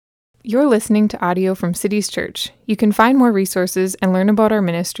You're listening to audio from Cities Church. You can find more resources and learn about our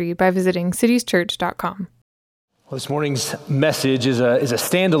ministry by visiting citieschurch.com. Well, this morning's message is a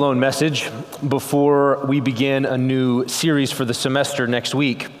standalone message before we begin a new series for the semester next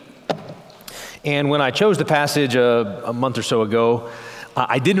week. And when I chose the passage a month or so ago,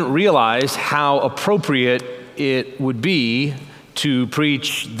 I didn't realize how appropriate it would be to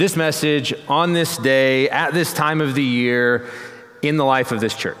preach this message on this day, at this time of the year, in the life of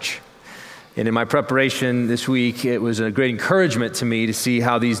this church. And in my preparation this week, it was a great encouragement to me to see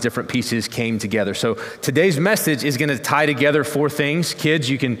how these different pieces came together. So today's message is going to tie together four things. Kids,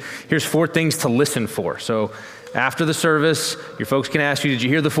 here's four things to listen for. So after the service, your folks can ask you, did you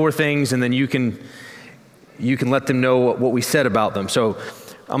hear the four things? And then you can let them know what we said about them. So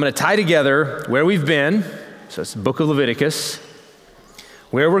I'm going to tie together where we've been. So it's the book of Leviticus.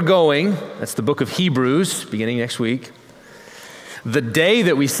 Where we're going, that's the book of Hebrews, beginning next week. The day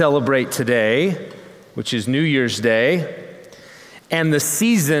that we celebrate today, which is New Year's Day, and the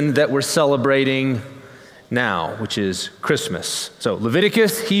season that we're celebrating now, which is Christmas. So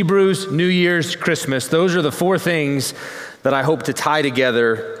Leviticus, Hebrews, New Year's, Christmas, those are the four things that I hope to tie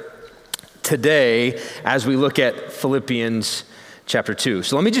together today as we look at Philippians chapter 2.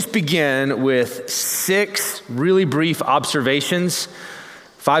 So let me just begin with 6 really brief observations.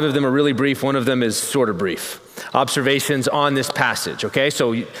 5 of them are really brief, one of them is sort of brief. Observations on this passage, okay?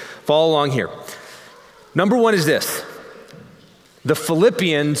 So follow along here. Number 1 is this. The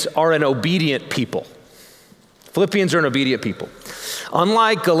Philippians are an obedient people. Philippians are an obedient people.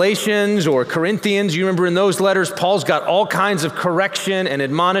 Unlike Galatians or Corinthians, you remember in those letters, Paul's got all kinds of correction and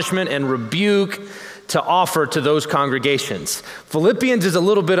admonishment and rebuke to offer to those congregations. Philippians is a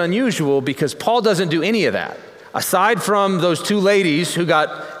little bit unusual because Paul doesn't do any of that. Aside from those 2 ladies who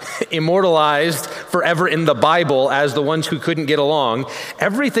got immortalized forever in the Bible as the ones who couldn't get along,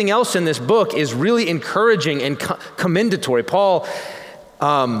 everything else in this book is really encouraging and commendatory. Paul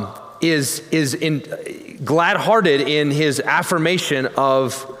is glad-hearted in his affirmation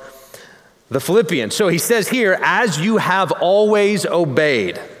of the Philippians. So he says here, as you have always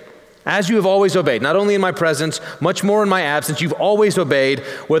obeyed. As you have always obeyed, not only in my presence, much more in my absence, you've always obeyed,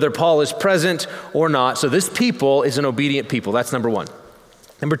 whether Paul is present or not. So this people is an obedient people. That's number 1.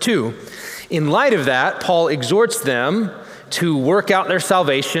 Number 2, in light of that, Paul exhorts them to work out their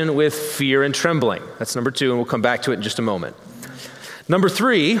salvation with fear and trembling. That's number 2, and we'll come back to it in just a moment. Number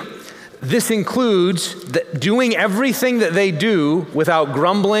 3, this includes doing everything that they do without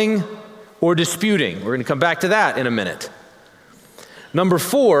grumbling or disputing. We're going to come back to that in a minute. Number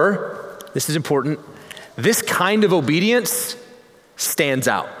 4, this is important, this kind of obedience stands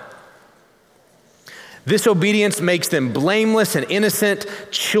out. This obedience makes them blameless and innocent,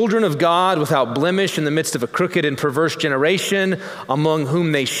 children of God without blemish in the midst of a crooked and perverse generation, among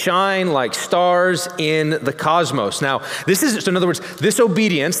whom they shine like stars in the cosmos. Now, so in other words, this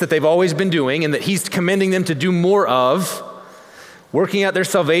obedience that they've always been doing and that he's commending them to do more of, working out their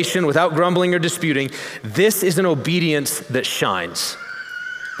salvation without grumbling or disputing, this is an obedience that shines.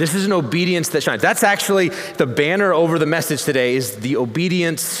 This is an obedience that shines. That's actually the banner over the message today, is the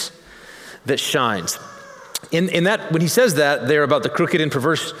obedience that shines. In that, when he says that there about the crooked and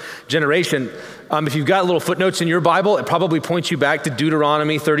perverse generation, if you've got little footnotes in your Bible, it probably points you back to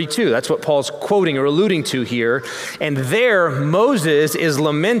Deuteronomy 32. That's what Paul's quoting or alluding to here. And there, Moses is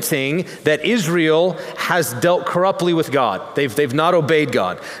lamenting that Israel has dealt corruptly with God. They've not obeyed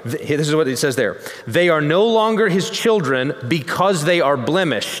God. This is what it says there. They are no longer his children because they are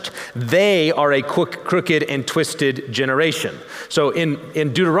blemished. They are a crooked and twisted generation. So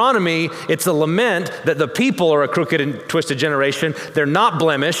in Deuteronomy, it's a lament that the people are a crooked and twisted generation. They're not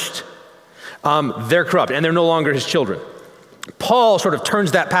blemished. They're corrupt, and they're no longer his children. Paul sort of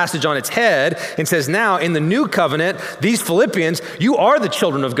turns that passage on its head and says, now in the new covenant, these Philippians, you are the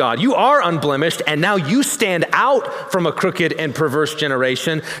children of God. You are unblemished, and now you stand out from a crooked and perverse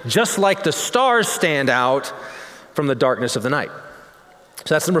generation, just like the stars stand out from the darkness of the night.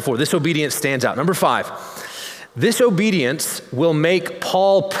 So that's number 4. This obedience stands out. Number 5, this obedience will make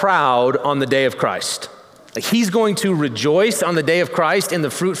Paul proud on the day of Christ. He's going to rejoice on the day of Christ in the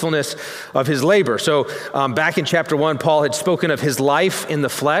fruitfulness of his labor. So back in chapter 1, Paul had spoken of his life in the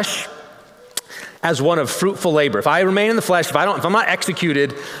flesh as one of fruitful labor. If I remain in the flesh, if I'm not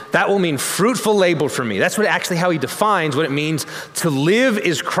executed, that will mean fruitful labor for me. That's how he defines what it means to live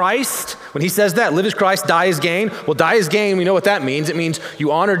is Christ. When he says that, live is Christ, die is gain. Well, die is gain, we know what that means. It means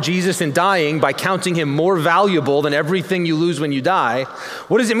you honor Jesus in dying by counting him more valuable than everything you lose when you die.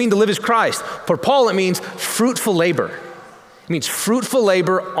 What does it mean to live as Christ? For Paul, it means fruitful labor. It means fruitful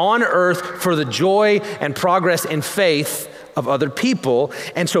labor on earth for the joy and progress and faith of other people.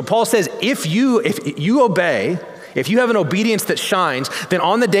 And so Paul says, if you obey, if you have an obedience that shines, then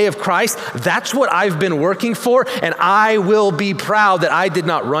on the day of Christ, that's what I've been working for, and I will be proud that I did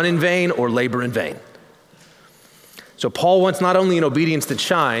not run in vain or labor in vain. So Paul wants not only an obedience that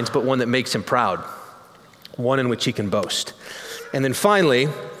shines, but one that makes him proud, one in which he can boast. And then finally,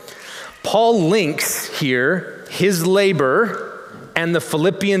 Paul links here his labor and the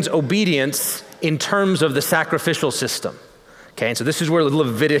Philippians' obedience in terms of the sacrificial system. Okay, and so this is where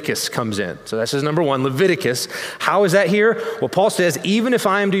Leviticus comes in. So this is number one, Leviticus. How is that here? Well, Paul says, even if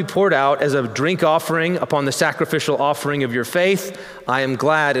I am to be poured out as a drink offering upon the sacrificial offering of your faith, I am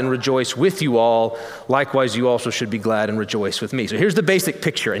glad and rejoice with you all. Likewise, you also should be glad and rejoice with me. So here's the basic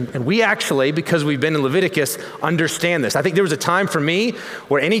picture. And we actually, because we've been in Leviticus, understand this. I think there was a time for me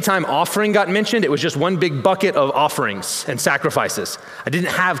where anytime offering got mentioned, it was just one big bucket of offerings and sacrifices. I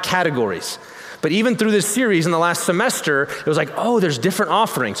didn't have categories. But even through this series in the last semester, it was like, oh, there's different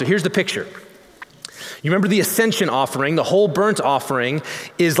offerings. So here's the picture. You remember the ascension offering, the whole burnt offering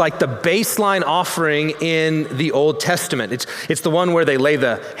is like the baseline offering in the Old Testament. It's the one where they lay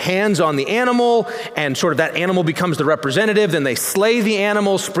the hands on the animal and sort of that animal becomes the representative. Then they slay the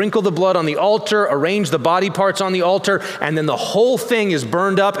animal, sprinkle the blood on the altar, arrange the body parts on the altar, and then the whole thing is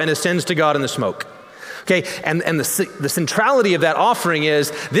burned up and ascends to God in the smoke. Okay, and the centrality of that offering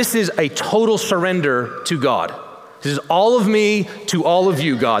is, this is a total surrender to God. This is all of me to all of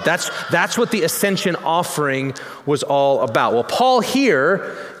you, God. That's what the ascension offering was all about. Well, Paul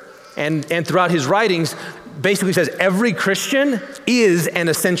here and throughout his writings basically says every Christian is an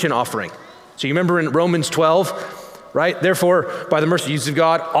ascension offering. So you remember in Romans 12, right? Therefore, by the mercies of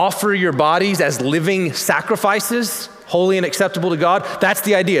God, offer your bodies as living sacrifices, holy and acceptable to God. That's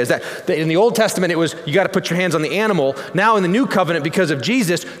the idea, is that in the Old Testament, it was you got to put your hands on the animal. Now in the New Covenant, because of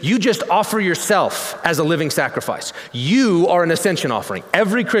Jesus, you just offer yourself as a living sacrifice. You are an ascension offering.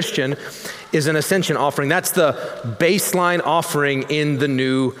 Every Christian is an ascension offering. That's the baseline offering in the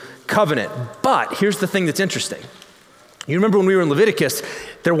New Covenant. But here's the thing that's interesting. You remember when we were in Leviticus,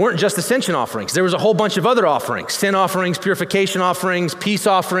 there weren't just ascension offerings. There was a whole bunch of other offerings, sin offerings, purification offerings, peace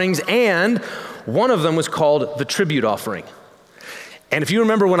offerings, and one of them was called the tribute offering. And if you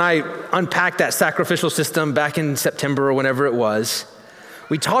remember when I unpacked that sacrificial system back in September or whenever it was,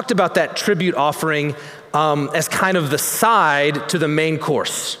 we talked about that tribute offering as kind of the side to the main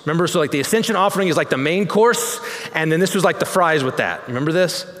course. Remember, so like the ascension offering is like the main course, and then this was like the fries with that. Remember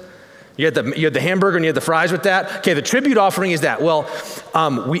this? You had the hamburger and you had the fries with that. Okay, the tribute offering is that. Well,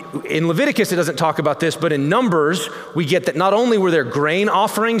 in Leviticus, it doesn't talk about this, but in Numbers, we get that not only were there grain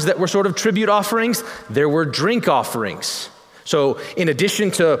offerings that were sort of tribute offerings, there were drink offerings. So in addition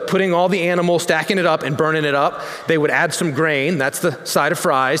to putting all the animal, stacking it up and burning it up, they would add some grain, that's the side of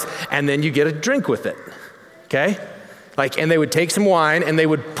fries, and then you get a drink with it, okay? And they would take some wine and they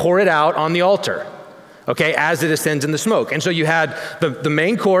would pour it out on the altar. Okay, as it ascends in the smoke. And so you had the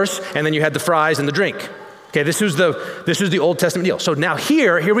main course, and then you had the fries and the drink. Okay, this was the Old Testament deal. So now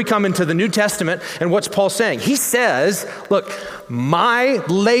here we come into the New Testament, and what's Paul saying? He says, look, my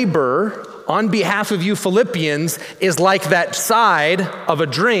labor on behalf of you Philippians is like that side of a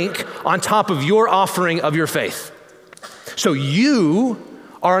drink on top of your offering of your faith. So you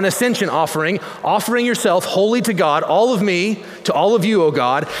are an ascension offering yourself wholly to God, all of me to all of you, O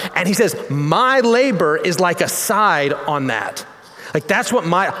God. And he says, my labor is like a side on that. Like that's what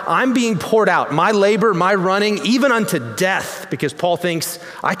I'm being poured out. My labor, my running, even unto death, because Paul thinks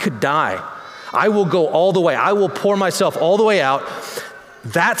I could die. I will go all the way. I will pour myself all the way out.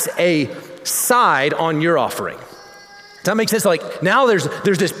 That's a side on your offering. Does that make sense? Like now there's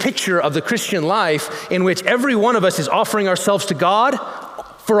this picture of the Christian life in which every one of us is offering ourselves to God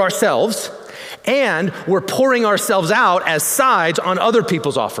for ourselves, and we're pouring ourselves out as sides on other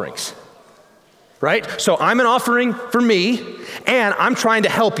people's offerings, right? So I'm an offering for me, and I'm trying to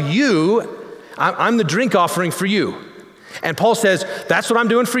help you. I'm the drink offering for you. And Paul says, that's what I'm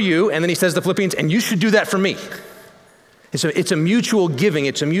doing for you. And then he says to the Philippians, and you should do that for me. It's a mutual giving.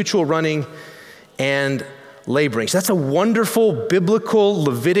 It's a mutual running and laboring. So that's a wonderful biblical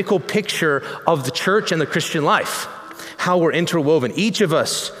Levitical picture of the church and the Christian life. How we're interwoven. Each of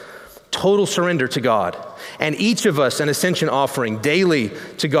us, total surrender to God. And each of us an ascension offering daily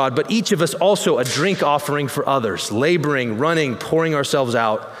to God, but each of us also a drink offering for others, laboring, running, pouring ourselves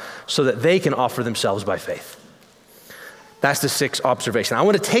out so that they can offer themselves by faith. That's the 6th observation. I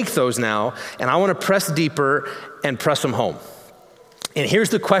want to take those now and I want to press deeper and press them home. And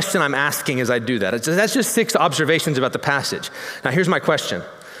here's the question I'm asking as I do that. That's just 6 observations about the passage. Now here's my question.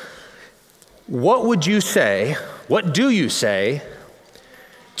 What do you say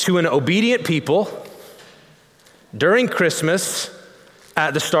to an obedient people, during Christmas,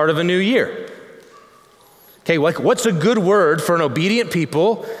 at the start of a new year. Okay, what's a good word for an obedient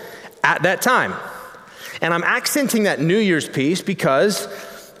people at that time? And I'm accenting that New Year's piece because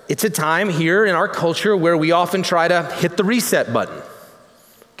it's a time here in our culture where we often try to hit the reset button.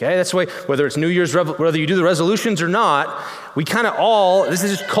 Okay, that's the way, whether it's New Year's, whether you do the resolutions or not, we kind of all, this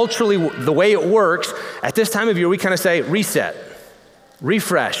is just culturally the way it works. At this time of year, we kind of say reset,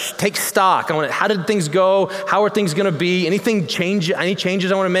 refresh, take stock. How did things go? How are things going to be? Any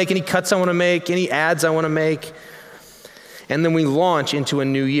changes I want to make? Any cuts I want to make? Any ads I want to make? And then we launch into a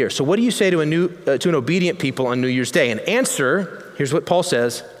new year. So what do you say to an obedient people on New Year's Day? And answer, here's what Paul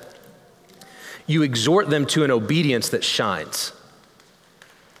says: you exhort them to an obedience that shines.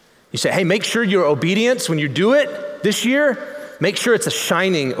 You say, hey, make sure your obedience, when you do it this year, make sure it's a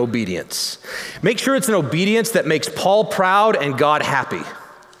shining obedience. Make sure it's an obedience that makes Paul proud and God happy.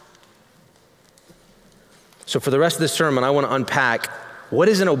 So for the rest of this sermon, I want to unpack what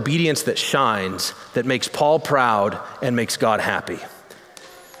is an obedience that shines, that makes Paul proud and makes God happy.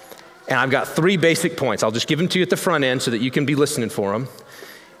 And I've got 3 basic points. I'll just give them to you at the front end so that you can be listening for them.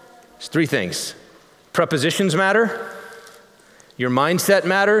 It's 3 things. Prepositions matter, your mindset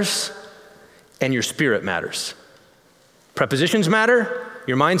matters, and your spirit matters. Prepositions matter,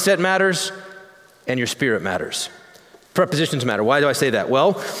 your mindset matters, and your spirit matters. Prepositions matter. Why do I say that?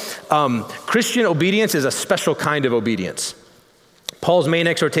 Well, Christian obedience is a special kind of obedience. Paul's main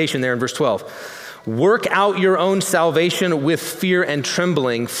exhortation there in verse 12: work out your own salvation with fear and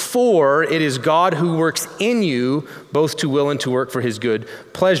trembling, for it is God who works in you both to will and to work for his good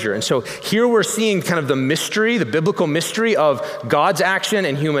pleasure. And so here we're seeing kind of the mystery, the biblical mystery of God's action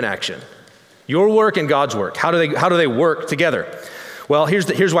and human action. Your work and God's work. How do they work together? Well,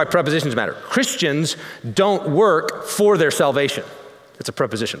 here's why prepositions matter. Christians don't work for their salvation. It's a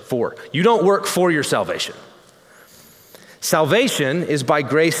preposition, for. You don't work for your salvation. Salvation is by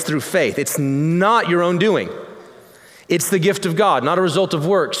grace through faith. It's not your own doing. It's the gift of God, not a result of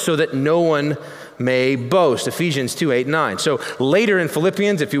works, so that no one may boast. Ephesians 2:8-9. So later in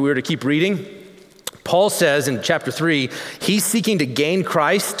Philippians, if you were to keep reading, Paul says in chapter 3, he's seeking to gain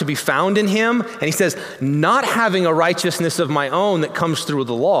Christ, to be found in him. And he says, not having a righteousness of my own that comes through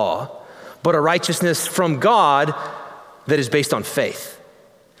the law, but a righteousness from God that is based on faith.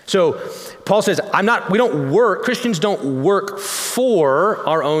 So Paul says, Christians don't work for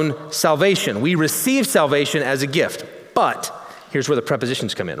our own salvation. We receive salvation as a gift. But here's where the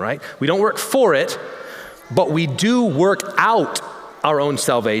prepositions come in, right? We don't work for it, but we do work out our own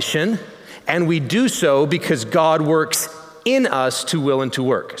salvation, and we do so because God works in us to will and to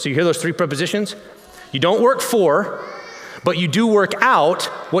work. So you hear those 3 prepositions? You don't work for, but you do work out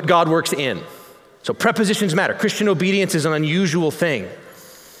what God works in. So prepositions matter. Christian obedience is an unusual thing.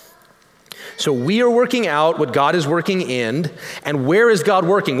 So we are working out what God is working in. And where is God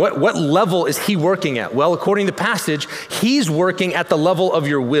working? What level is he working at? Well, according to the passage, he's working at the level of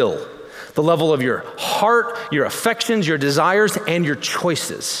your will, the level of your heart, your affections, your desires, and your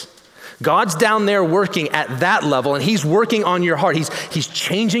choices. God's down there working at that level, and he's working on your heart. He's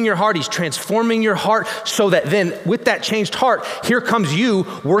changing your heart. He's transforming your heart so that then with that changed heart, here comes you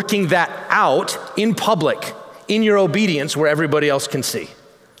working that out in public, in your obedience where everybody else can see.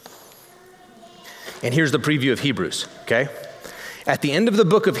 And here's the preview of Hebrews, okay? At the end of the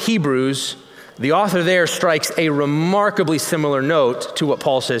book of Hebrews, the author there strikes a remarkably similar note to what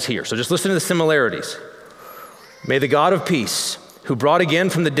Paul says here. So just listen to the similarities. May the God of peace, who brought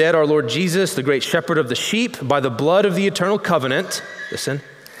again from the dead our Lord Jesus, the great shepherd of the sheep, by the blood of the eternal covenant, listen,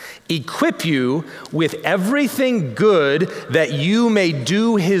 equip you with everything good that you may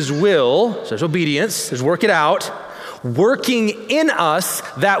do his will. So there's obedience, there's work it out, working in us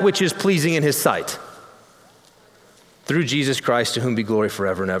that which is pleasing in his sight. Through Jesus Christ, to whom be glory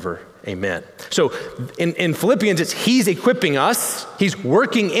forever and ever. Amen. So in Philippians, it's he's equipping us. He's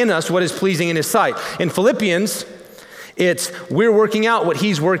working in us what is pleasing in his sight. In Philippians, it's we're working out what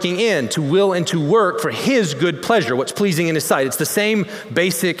he's working in, to will and to work for his good pleasure, what's pleasing in his sight. It's the same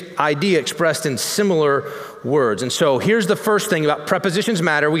basic idea expressed in similar words. And so here's the first thing about prepositions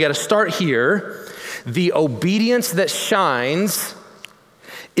matter. We got to start here. The obedience that shines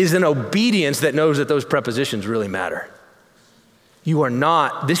is an obedience that knows that those prepositions really matter. You are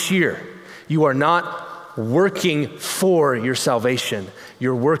not, this year, you are not working for your salvation.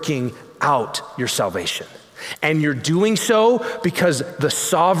 You're working out your salvation. And you're doing so because the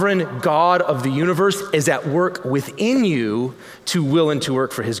sovereign God of the universe is at work within you to will and to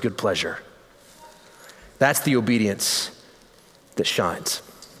work for his good pleasure. That's the obedience that shines.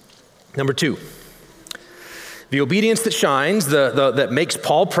 Number 2, The obedience that shines, that makes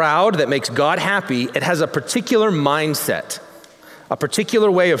Paul proud, that makes God happy, it has a particular mindset, a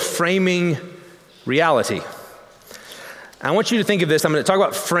particular way of framing reality. I want you to think of this. I'm going to talk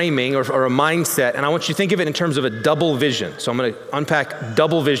about framing or a mindset, and I want you to think of it in terms of a double vision. So I'm going to unpack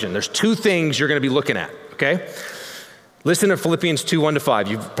double vision. There's two things you're going to be looking at, okay? Listen to Philippians 2, 1-5.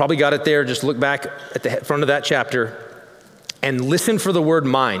 You've probably got it there. Just look back at the front of that chapter and listen for the word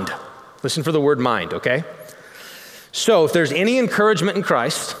mind. Listen for the word mind, okay? So if there's any encouragement in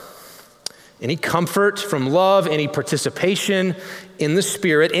Christ, any comfort from love, any participation in the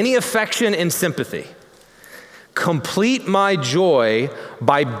Spirit, any affection and sympathy, complete my joy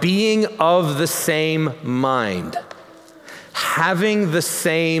by being of the same mind, having the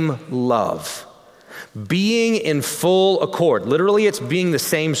same love, being in full accord. Literally, it's being the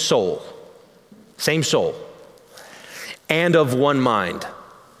same soul, and of one mind.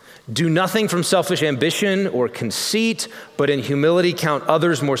 Do nothing from selfish ambition or conceit, but in humility count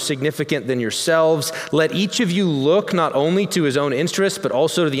others more significant than yourselves. Let each of you look not only to his own interests, but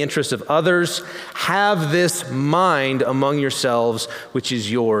also to the interests of others. Have this mind among yourselves, which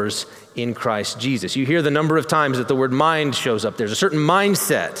is yours in Christ Jesus. You hear the number of times that the word mind shows up. There's a certain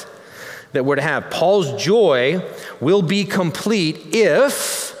mindset that we're to have. Paul's joy will be complete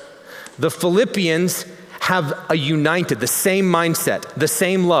if the Philippians have a united, the same mindset, the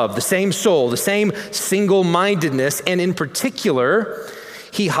same love, the same soul, the same single-mindedness, and in particular,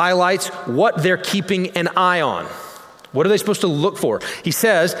 he highlights what they're keeping an eye on. What are they supposed to look for? He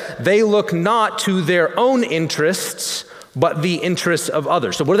says, they look not to their own interests, but the interests of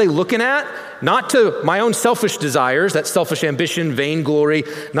others. So what are they looking at? Not to my own selfish desires, that's selfish ambition, vainglory,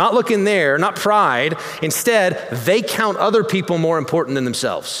 not looking there, not pride. Instead, they count other people more important than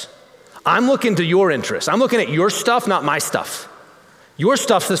themselves. I'm looking to your interests. I'm looking at your stuff, not my stuff. Your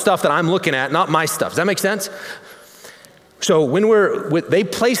stuff's the stuff that I'm looking at, not my stuff. Does that make sense? So they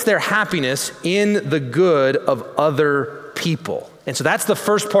place their happiness in the good of other people. And so that's the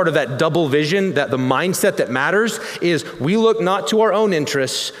first part of that double vision, that the mindset that matters is we look not to our own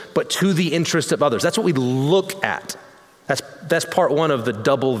interests, but to the interests of others. That's what we look at. That's part one of the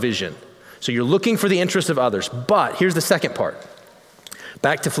double vision. So you're looking for the interests of others. But here's the second part.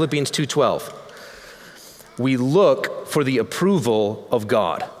 Back to Philippians 2:12. We look for the approval of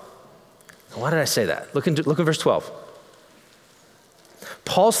God. Why did I say that? Look at verse 12.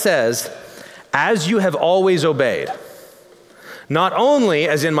 Paul says, as you have always obeyed, not only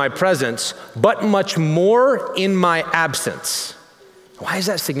as in my presence, but much more in my absence. Why is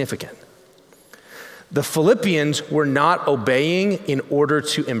that significant? The Philippians were not obeying in order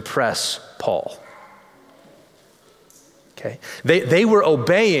to impress Paul. Okay. They were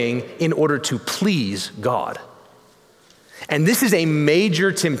obeying in order to please God. And this is a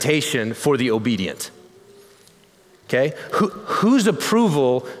major temptation for the obedient. Okay? Whose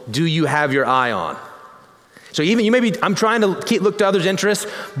approval do you have your eye on? So even I'm trying to look to others' interests,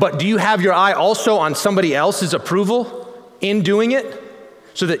 but do you have your eye also on somebody else's approval in doing it?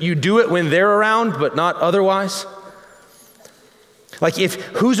 So that you do it when they're around, but not otherwise? Like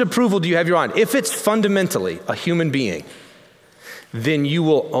whose approval do you have your eye on? If it's fundamentally a human being, then you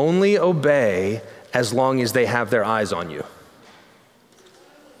will only obey as long as they have their eyes on you.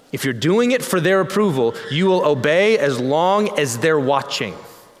 If you're doing it for their approval, you will obey as long as they're watching.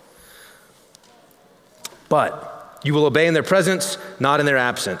 But you will obey in their presence, not in their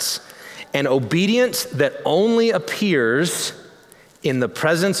absence. And obedience that only appears in the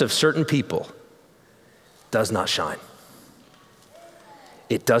presence of certain people does not shine.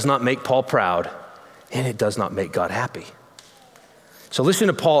 It does not make Paul proud, and it does not make God happy. So listen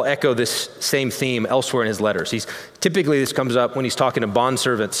to Paul echo this same theme elsewhere in his letters. Typically this comes up when he's talking to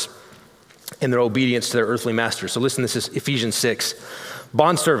bondservants and their obedience to their earthly masters. So listen, this is Ephesians 6.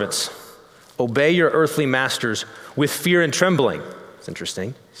 Bondservants, obey your earthly masters with fear and trembling. It's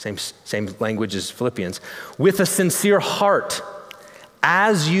interesting, same language as Philippians. With a sincere heart,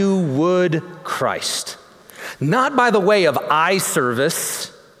 as you would Christ. Not by the way of eye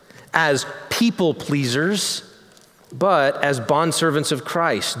service, as people pleasers, but as bondservants of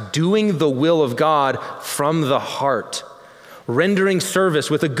Christ, doing the will of God from the heart, rendering service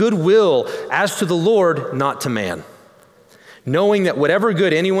with a good will as to the Lord, not to man. Knowing that whatever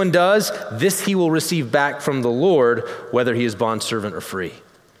good anyone does, this he will receive back from the Lord, whether he is bondservant or free.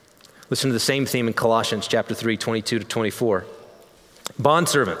 Listen to the same theme in Colossians chapter 3, 22-24.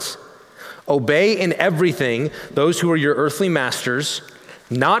 Bondservants, obey in everything those who are your earthly masters,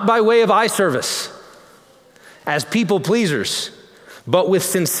 not by way of eye service, as people pleasers, but with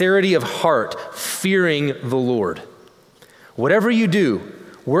sincerity of heart, fearing the Lord. Whatever you do,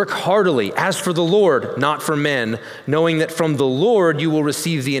 Work heartily, as for the Lord, not for men, knowing that from the Lord you will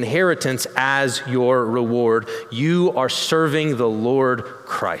receive the inheritance as your reward. You are serving the Lord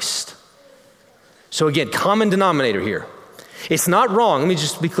Christ. So again, common denominator here. It's not wrong, let me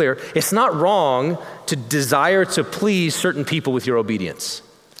just be clear, it's not wrong to desire to please certain people with your obedience.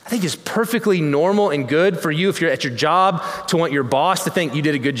 I think it's perfectly normal and good for you if you're at your job to want your boss to think you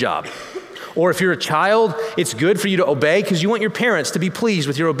did a good job. Or if you're a child, it's good for you to obey because you want your parents to be pleased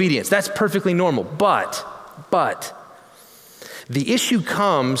with your obedience. That's perfectly normal. But the issue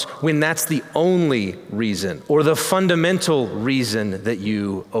comes when that's the only reason or the fundamental reason that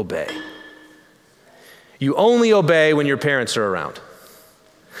you obey. You only obey when your parents are around.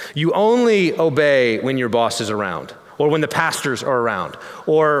 You only obey when your boss is around, or when the pastors are around,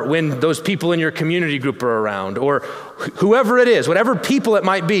 or when those people in your community group are around, or whoever it is, whatever people it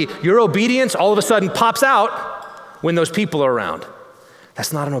might be, your obedience all of a sudden pops out when those people are around.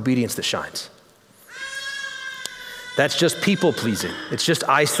 That's not an obedience that shines. That's just people pleasing. It's just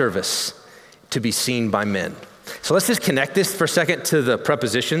eye service to be seen by men. So let's just connect this for a second to the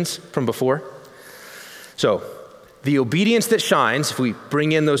prepositions from before. So the obedience that shines, if we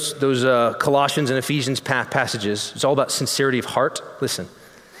bring in those Colossians and Ephesians passages, it's all about sincerity of heart. Listen,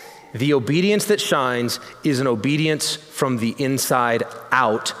 the obedience that shines is an obedience from the inside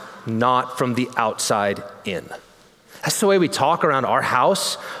out, not from the outside in. That's the way we talk around our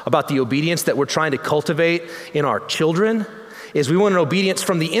house about the obedience that we're trying to cultivate in our children, is we want an obedience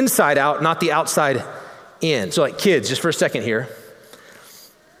from the inside out, not the outside in. So like kids, just for a second here,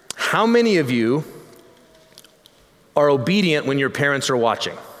 how many of you are obedient when your parents are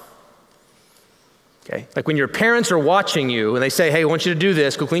watching? Okay, like when your parents are watching you and they say, hey, I want you to do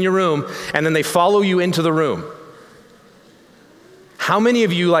this, go clean your room, and then they follow you into the room. How many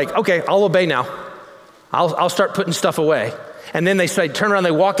of you like, okay, I'll obey now. I'll start putting stuff away. And then they say, turn around,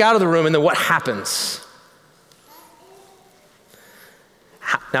 they walk out of the room, and then what happens?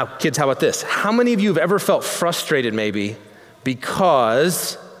 Now, kids, how about this? How many of you have ever felt frustrated maybe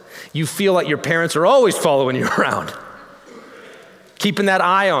because you feel like your parents are always following you around, keeping that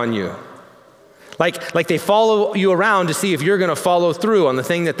eye on you? Like they follow you around to see if you're gonna follow through on the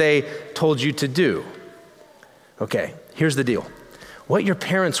thing that they told you to do. Okay, here's the deal. What your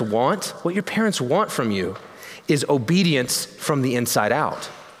parents want from you is obedience from the inside out.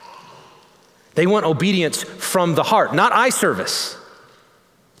 They want obedience from the heart, not eye service.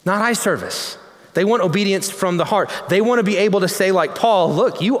 Not eye service. They want obedience from the heart. They want to be able to say like Paul,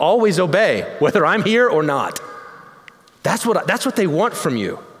 look, you always obey, whether I'm here or not. That's what they want from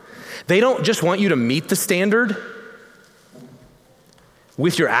you. They don't just want you to meet the standard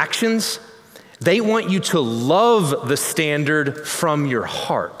with your actions. They want you to love the standard from your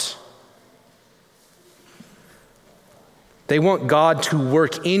heart. They want God to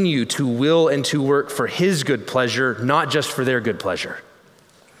work in you to will and to work for his good pleasure, not just for their good pleasure.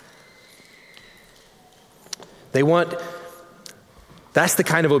 That's the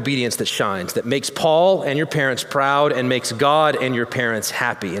kind of obedience that shines, that makes Paul and your parents proud and makes God and your parents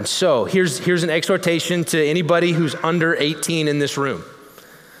happy. And so here's an exhortation to anybody who's under 18 in this room.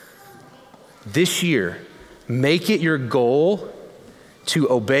 This year, make it your goal to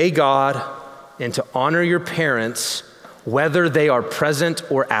obey God and to honor your parents, whether they are present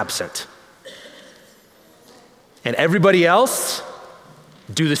or absent. And everybody else,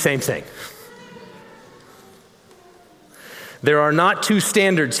 do the same thing. There are not two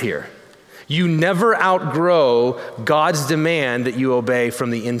standards here. You never outgrow God's demand that you obey from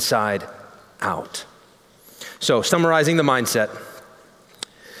the inside out. So, summarizing the mindset,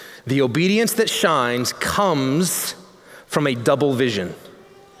 the obedience that shines comes from a double vision.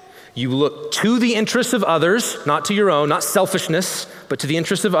 You look to the interests of others, not to your own, not selfishness, but to the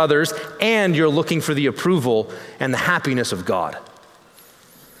interests of others, and you're looking for the approval and the happiness of God.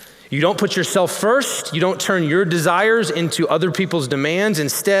 You don't put yourself first. You don't turn your desires into other people's demands.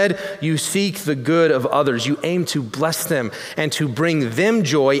 Instead, you seek the good of others. You aim to bless them and to bring them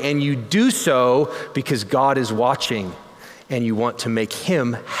joy, and you do so because God is watching, and you want to make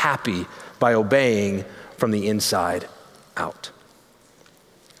him happy by obeying from the inside out.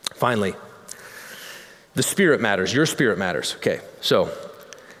 Finally, the spirit matters. Your spirit matters. Okay, so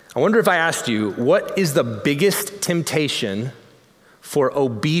I wonder if I asked you, what is the biggest temptation for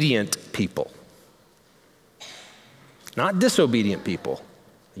obedient people? Not disobedient people.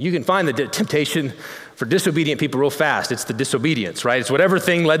 You can find the temptation for disobedient people real fast. It's the disobedience, right? It's whatever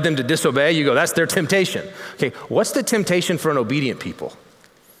thing led them to disobey. You go, that's their temptation. Okay, what's the temptation for an obedient people?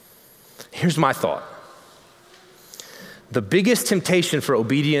 Here's my thought. The biggest temptation for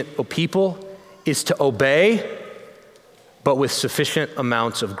obedient people is to obey but with sufficient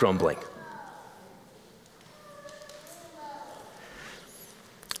amounts of grumbling.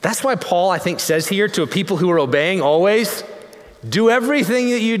 That's why Paul, I think, says here to a people who are obeying always, do everything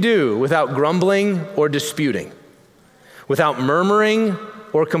that you do without grumbling or disputing, without murmuring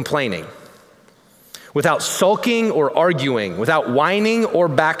or complaining, without sulking or arguing, without whining or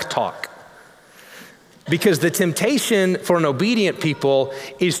backtalk. Because the temptation for an obedient people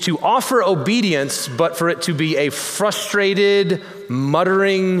is to offer obedience, but for it to be a frustrated,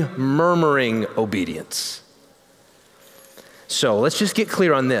 muttering, murmuring obedience. So let's just get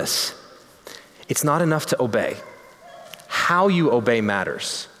clear on this. It's not enough to obey. How you obey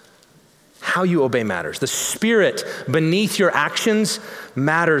matters. How you obey matters. The spirit beneath your actions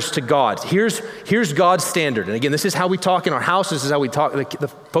matters to God. Here's God's standard. And again, this is how we talk in our house. This is how we talk, the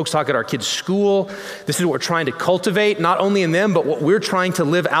folks talk at our kids' school. This is what we're trying to cultivate, not only in them, but what we're trying to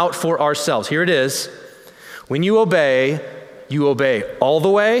live out for ourselves. Here it is. When you obey all the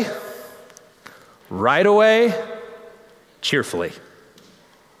way, right away, cheerfully.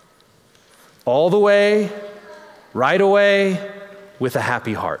 All the way, right away, with a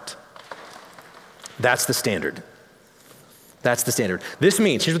happy heart. That's the standard. That's the standard. This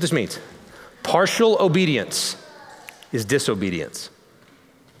means, here's what this means. Partial obedience is disobedience.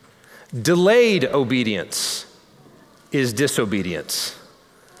 Delayed obedience is disobedience.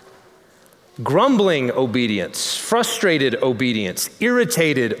 Grumbling obedience, frustrated obedience,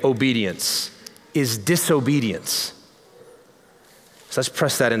 irritated obedience is disobedience. So let's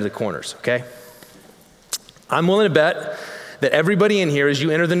press that into the corners, okay? I'm willing to bet that everybody in here, as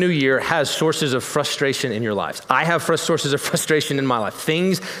you enter the new year, has sources of frustration in your lives. I have sources of frustration in my life,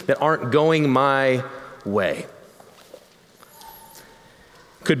 things that aren't going my way.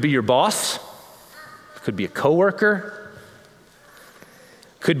 Could be your boss, could be a coworker,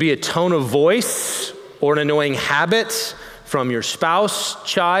 could be a tone of voice or an annoying habit from your spouse,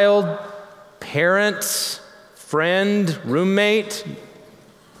 child, parent, friend, roommate.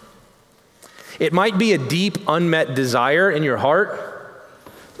 It might be a deep, unmet desire in your heart,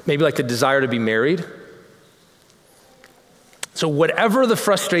 maybe like the desire to be married. So whatever the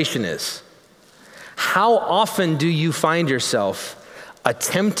frustration is, how often do you find yourself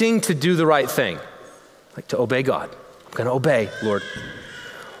attempting to do the right thing, like to obey God? I'm going to obey, Lord,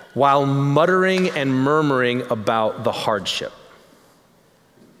 while muttering and murmuring about the hardship.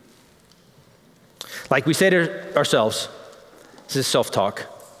 Like we say to ourselves, this is self-talk,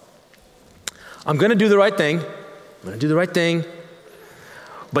 I'm going to do the right thing. I'm going to do the right thing.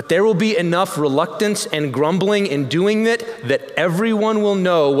 But there will be enough reluctance and grumbling in doing it that everyone will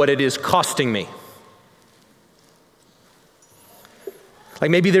know what it is costing me.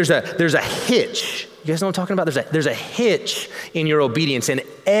 Like maybe there's a hitch. You guys know what I'm talking about? There's a hitch in your obedience, an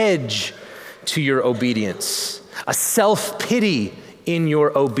edge to your obedience, a self-pity in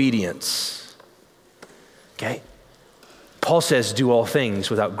your obedience. Okay? Paul says, do all things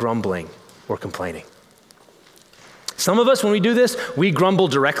without grumbling or complaining. Some of us, when we do this, we grumble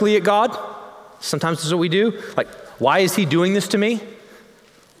directly at God. Sometimes this is what we do. Like, why is he doing this to me?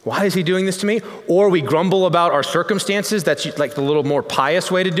 Why is he doing this to me? Or we grumble about our circumstances. That's like the little more pious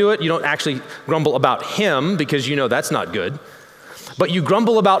way to do it. You don't actually grumble about him because you know that's not good. But you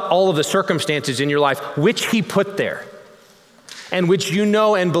grumble about all of the circumstances in your life which he put there and which you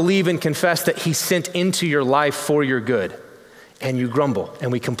know and believe and confess that he sent into your life for your good. And you grumble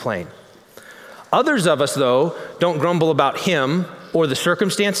and we complain. Others of us, though, don't grumble about him or the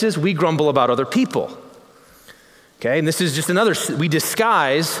circumstances. We grumble about other people. Okay, and this is just another, we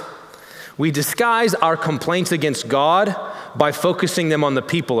disguise our complaints against God by focusing them on the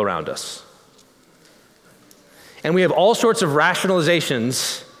people around us. And we have all sorts of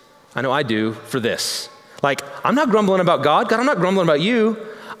rationalizations, I know I do, for this. Like, I'm not grumbling about God. God, I'm not grumbling about you.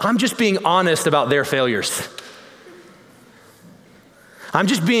 I'm just being honest about their failures. I'm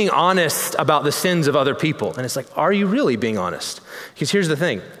just being honest about the sins of other people. And it's like, are you really being honest? Because here's the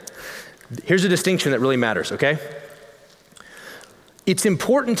thing. Here's a distinction that really matters, okay? It's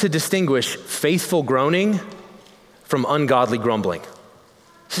important to distinguish faithful groaning from ungodly grumbling.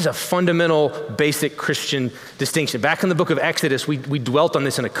 This is a fundamental, basic Christian distinction. Back in the book of Exodus, we dwelt on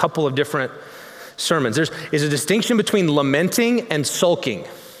this in a couple of different sermons. There's a distinction between lamenting and sulking.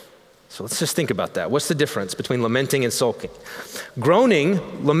 So let's just think about that. What's the difference between lamenting and sulking?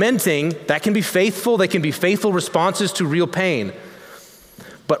 Groaning, lamenting, that can be faithful. They can be faithful responses to real pain.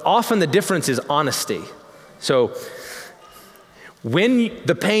 But often the difference is honesty. So when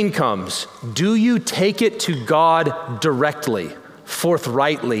the pain comes, do you take it to God directly,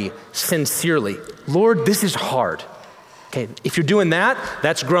 forthrightly, sincerely? Lord, this is hard. Okay, if you're doing that,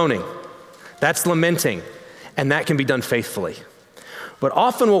 that's groaning. That's lamenting. and that can be done faithfully. But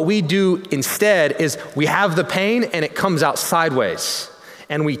often what we do instead is we have the pain and it comes out sideways.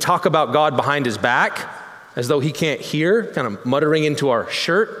 And we talk about God behind his back as though he can't hear, kind of muttering into our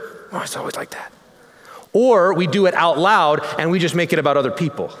shirt. Oh, it's always like that. Or we do it out loud and we just make it about other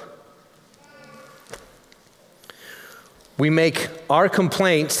people. We make our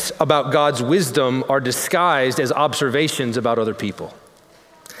complaints about God's wisdom are disguised as observations about other people.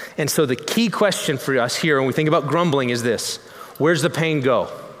 And so the key question for us here when we think about grumbling is this: where's the pain go?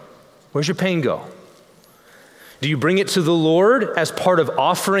 Where's your pain go? Do you bring it to the Lord as part of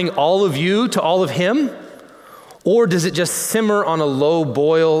offering all of you to all of him? Or does it just simmer on a low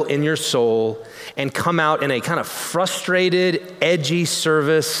boil in your soul and come out in a kind of frustrated, edgy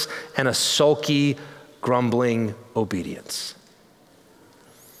service and a sulky, grumbling obedience?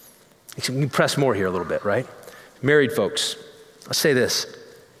 We can press more here a little bit, right? Married folks, I'll say this.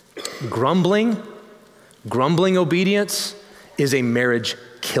 Grumbling obedience is a marriage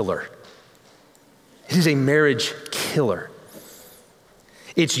killer. It is a marriage killer.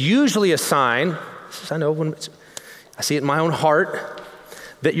 It's usually a sign, I know when I see it in my own heart,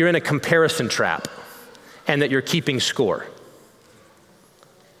 that you're in a comparison trap and that you're keeping score.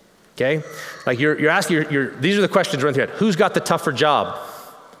 Okay? Like you're asking, these are the questions running through your head. Who's got the tougher job?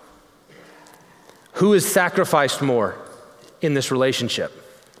 Who has sacrificed more in this relationship?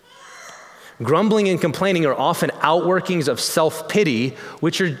 Grumbling and complaining are often outworkings of self-pity,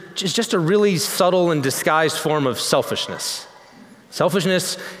 which are just a really subtle and disguised form of selfishness.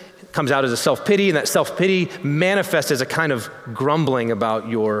 Selfishness comes out as a self-pity, and that self-pity manifests as a kind of grumbling about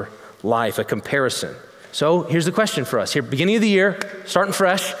your life, a comparison. So here's the question for us here, beginning of the year, starting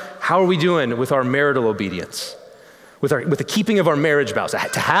fresh, how are we doing with our marital obedience? With the keeping of our marriage vows,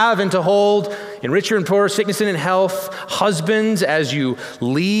 to have and to hold, in richer and poorer, sickness and in health, husbands as you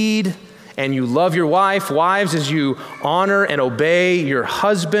lead and you love your wife, wives as you honor and obey your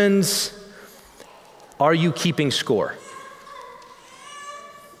husbands. Are you keeping score?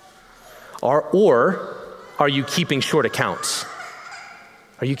 Or are you keeping short accounts?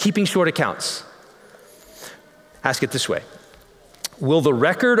 Are you keeping short accounts? Ask it this way. Will the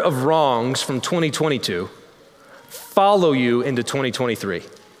record of wrongs from 2022 follow you into 2023?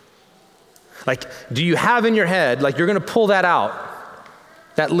 Like, do you have in your head, like you're gonna pull that out,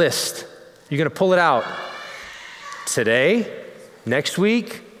 that list, you're gonna pull it out today, next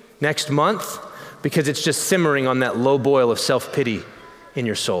week, next month, because it's just simmering on that low boil of self-pity in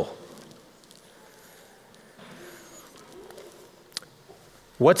your soul.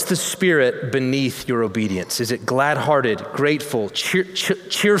 What's the spirit beneath your obedience? Is it glad-hearted, grateful,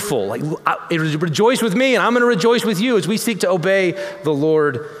 cheerful? Like, rejoice with me and I'm gonna rejoice with you as we seek to obey the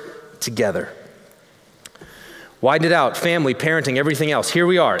Lord together. Widen it out, family, parenting, everything else. Here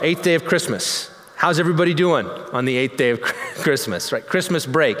we are, 8th day of Christmas. How's everybody doing on the 8th day of Christmas, right? Christmas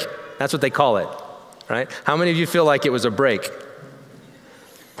break, that's what they call it, right? How many of you feel like it was a break?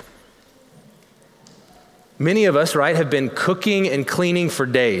 Many of us, right, have been cooking and cleaning for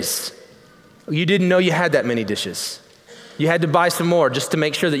days. You didn't know you had that many dishes. You had to buy some more just to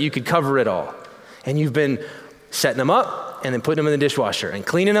make sure that you could cover it all. And you've been setting them up and then putting them in the dishwasher and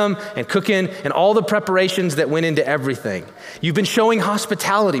cleaning them and cooking and all the preparations that went into everything. You've been showing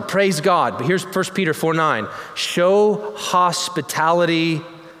hospitality, praise God. But here's 1 Peter 4:9. Show hospitality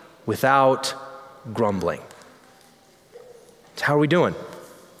without grumbling. So how are we doing?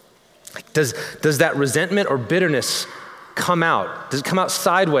 Does that resentment or bitterness come out? Does it come out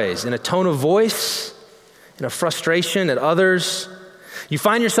sideways in a tone of voice, in a frustration at others? You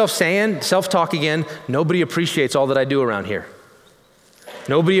find yourself saying, self-talk again, nobody appreciates all that I do around here.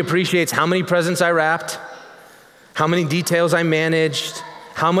 Nobody appreciates how many presents I wrapped, how many details I managed,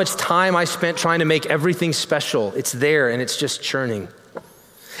 how much time I spent trying to make everything special. It's there and it's just churning.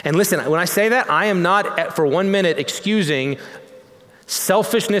 And listen, when I say that, I am not for 1 minute excusing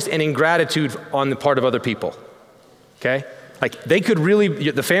selfishness and ingratitude on the part of other people, okay? Like they could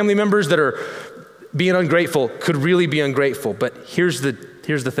really, the family members that are being ungrateful could really be ungrateful, but here's the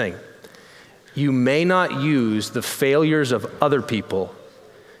thing. You may not use the failures of other people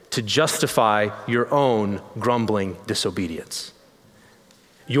to justify your own grumbling disobedience.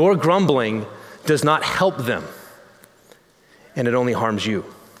 Your grumbling does not help them, and it only harms you.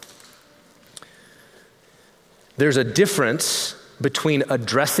 There's a difference between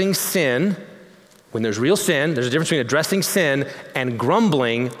addressing sin, when there's real sin, there's a difference between addressing sin and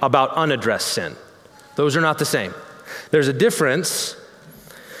grumbling about unaddressed sin. Those are not the same. There's a difference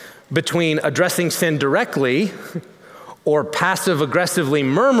between addressing sin directly or passive-aggressively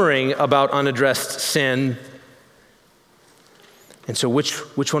murmuring about unaddressed sin. And so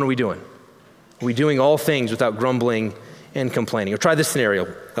which one are we doing? Are we doing all things without grumbling and complaining? Or try this scenario.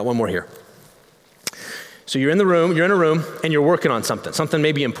 Got one more here. So you're in a room, and you're working on something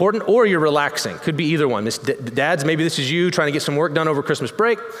maybe important, or you're relaxing. Could be either one. Dads, maybe this is you trying to get some work done over Christmas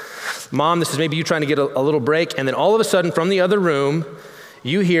break. Mom, this is maybe you trying to get a little break. And then all of a sudden, from the other room,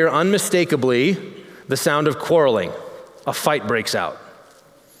 you hear unmistakably the sound of quarreling. A fight breaks out.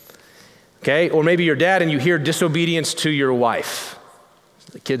 Okay? Or maybe you're dad and you hear disobedience to your wife.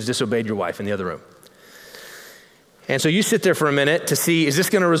 The kids disobeyed your wife in the other room. And so you sit there for a minute to see, is this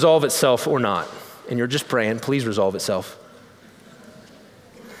going to resolve itself or not? And you're just praying, please resolve itself.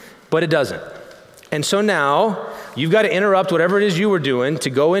 But it doesn't. And so now you've got to interrupt whatever it is you were doing to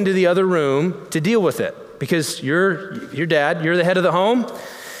go into the other room to deal with it. Because you're dad, you're the head of the home.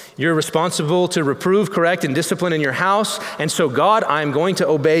 You're responsible to reprove, correct, and discipline in your house. And so God, I'm going to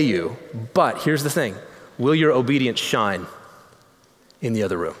obey you. But here's the thing. Will your obedience shine in the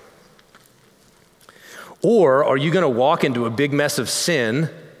other room? Or are you going to walk into a big mess of sin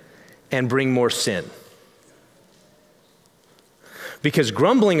and bring more sin? Because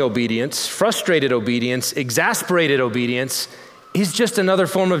grumbling obedience, frustrated obedience, exasperated obedience is just another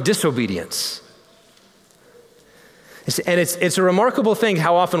form of disobedience. And it's a remarkable thing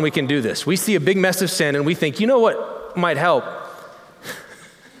how often we can do this. We see a big mess of sin and we think, you know what might help?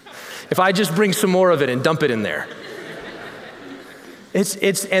 If I just bring some more of it and dump it in there. It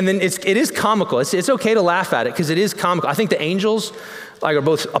is comical. It's okay to laugh at it because it is comical. I think the angels are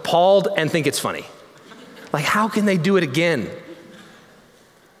both appalled and think it's funny. How can they do it again?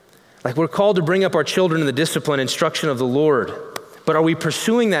 We're called to bring up our children in the discipline, instruction of the Lord. But are we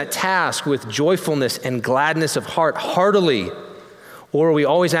pursuing that task with joyfulness and gladness of heart, heartily? Or are we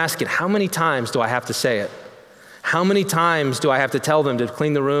always asking, how many times do I have to say it? How many times do I have to tell them to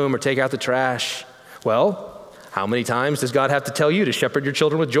clean the room or take out the trash? Well, how many times does God have to tell you to shepherd your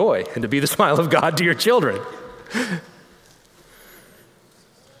children with joy and to be the smile of God to your children?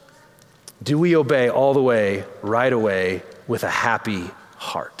 Do we obey all the way, right away, with a happy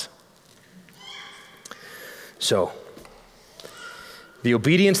heart? So, the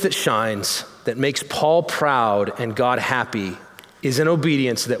obedience that shines, that makes Paul proud and God happy, is an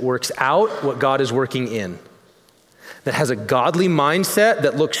obedience that works out what God is working in, that has a godly mindset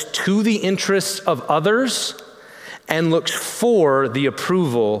that looks to the interests of others and looks for the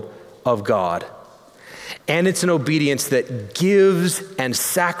approval of God. And it's an obedience that gives and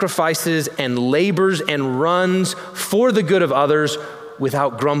sacrifices and labors and runs for the good of others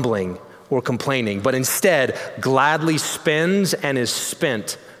without grumbling or complaining, but instead gladly spends and is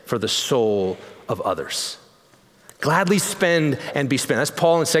spent for the soul of others. Gladly spend and be spent. That's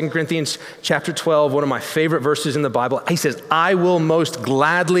Paul in 2 Corinthians chapter 12, one of my favorite verses in the Bible. He says, I will most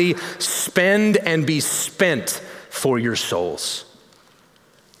gladly spend and be spent for your souls.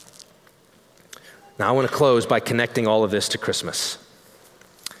 Now I want to close by connecting all of this to Christmas.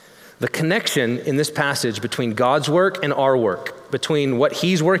 The connection in this passage between God's work and our work, between what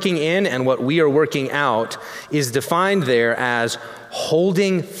he's working in and what we are working out, is defined there as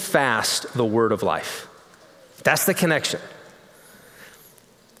holding fast the word of life. That's the connection.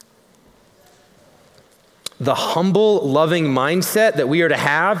 The humble, loving mindset that we are to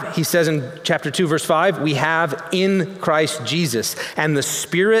have, he says in chapter 2, verse 5, we have in Christ Jesus. And the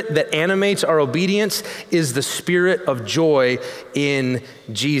spirit that animates our obedience is the spirit of joy in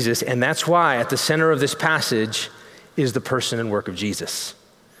Jesus. And that's why at the center of this passage is the person and work of Jesus,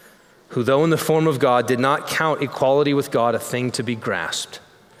 who though in the form of God did not count equality with God a thing to be grasped,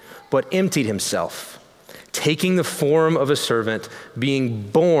 but emptied himself, taking the form of a servant, being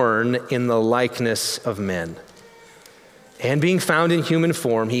born in the likeness of men. And being found in human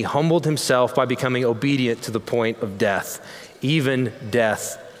form, he humbled himself by becoming obedient to the point of death, even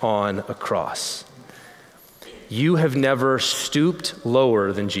death on a cross. You have never stooped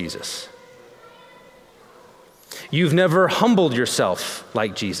lower than Jesus. You've never humbled yourself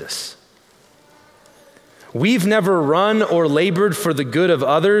like Jesus. We've never run or labored for the good of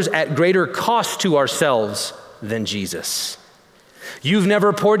others at greater cost to ourselves than Jesus. You've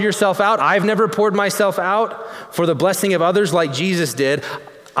never poured yourself out. I've never poured myself out for the blessing of others like Jesus did.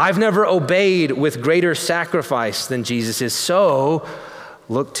 I've never obeyed with greater sacrifice than Jesus is. So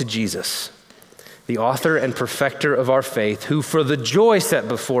look to Jesus, the author and perfecter of our faith, who for the joy set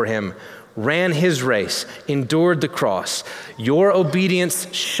before him ran his race, endured the cross. Your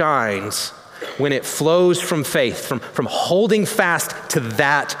obedience shines when it flows from faith, from holding fast to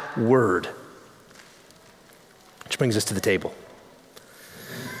that word. Which brings us to the table.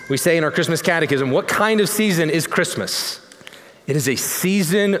 We say in our Christmas catechism, what kind of season is Christmas? It is a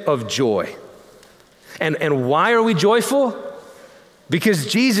season of joy. And why are we joyful? Because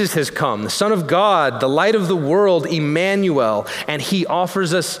Jesus has come, the Son of God, the light of the world, Emmanuel, and he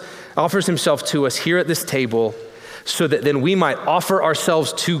offers himself to us here at this table so that then we might offer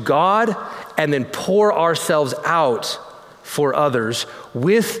ourselves to God and then pour ourselves out for others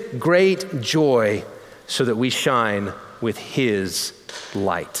with great joy so that we shine with his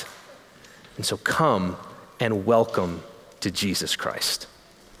light. And so come and welcome to Jesus Christ.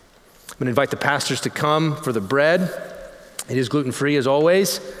 I'm going to invite the pastors to come for the bread. It is gluten-free as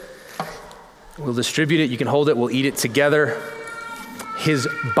always. We'll distribute it. You can hold it. We'll eat it together. His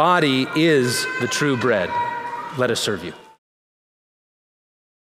body is the true bread. Let us serve you.